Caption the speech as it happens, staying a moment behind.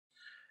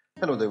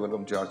Hello there,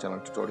 welcome to our channel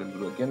tutorial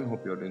video again.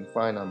 Hope you're doing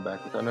fine. I'm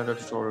back with another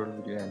tutorial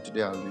video, and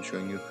today I'll be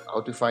showing you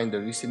how to find the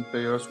recent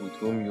players with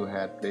whom you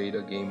had played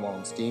a game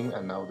on Steam.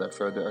 And now without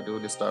further ado,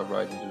 let's dive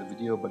right into the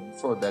video. But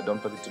before that,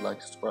 don't forget to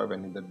like, subscribe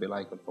and hit that bell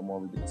icon for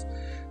more videos.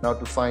 Now,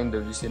 to find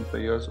the recent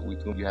players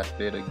with whom you had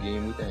played a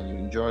game with and you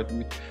enjoyed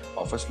with,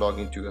 first log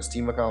into your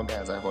Steam account.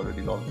 As I've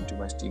already logged into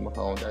my Steam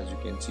account, as you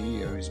can see,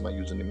 here is my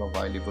username of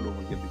iLevel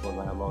over here because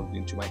I have logged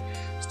into my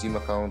Steam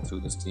account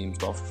through the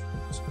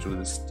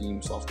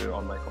Steam software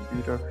on my computer.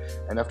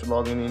 And after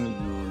logging in,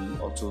 you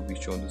will also be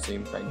shown the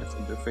same kind of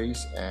interface,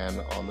 and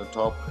on the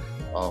top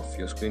of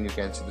your screen you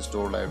can see the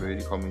store,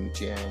 library,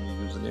 community and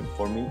your username.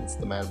 For me it's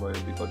the Mad Warrior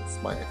because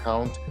it's my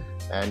account.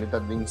 And with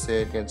that being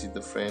said, you can see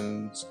the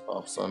friends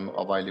option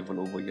of iLevel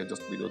over here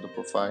just below the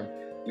profile.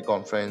 Click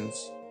on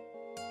friends,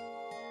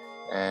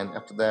 and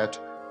after that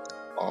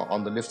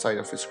on the left side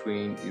of your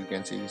screen you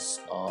can see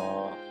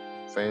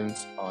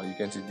friends. You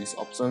can see these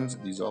options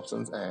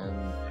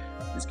and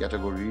these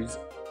categories,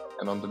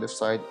 and on the left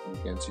side you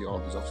can see all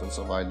these options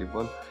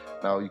available.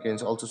 Now you can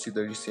also see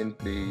the recent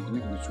played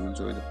with, which will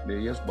show you the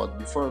players. But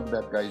before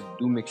that, guys,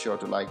 do make sure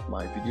to like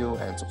my video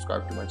and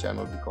subscribe to my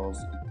channel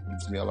because it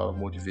gives me a lot of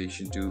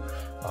motivation to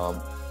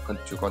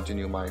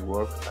continue my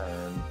work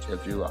and to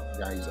help you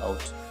guys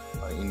out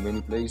in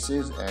many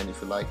places. And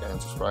if you like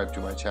and subscribe to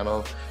my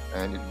channel,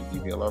 and it will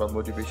give me a lot of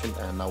motivation.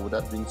 And now with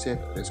that being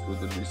said, let's go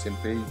to the recent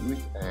played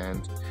with,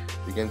 and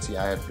you can see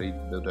I had played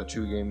the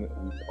 2 game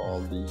with all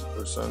these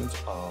persons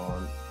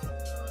on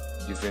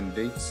different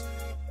dates.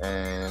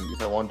 And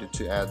if I wanted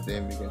to add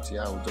them, you can see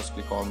I will just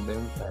click on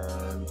them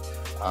and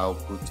I'll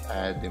put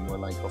add them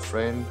like a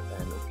friend,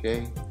 and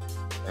okay.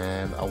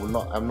 And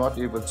I'm not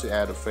able to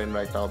add a friend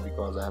right now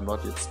because I have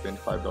not yet spent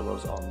 $5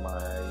 on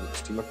my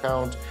Steam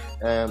account,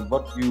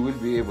 but you will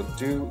be able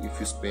to if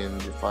you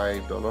spend the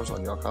 $5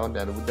 on your account.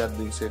 And with that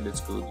being said,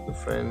 let's go to the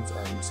friends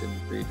and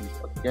recently played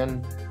with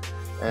again.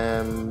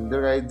 And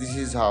guys, this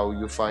is how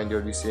you find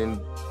your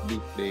recently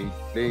played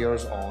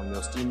players on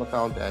your Steam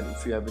account. And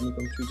if you have any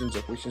confusions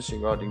or questions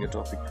regarding the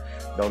topic,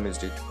 don't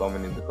hesitate to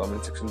comment in the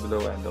comment section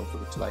below, and don't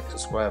forget to like,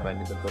 subscribe and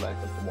hit the bell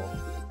icon for more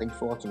videos. Thank you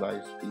for watching,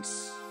 guys.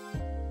 Peace.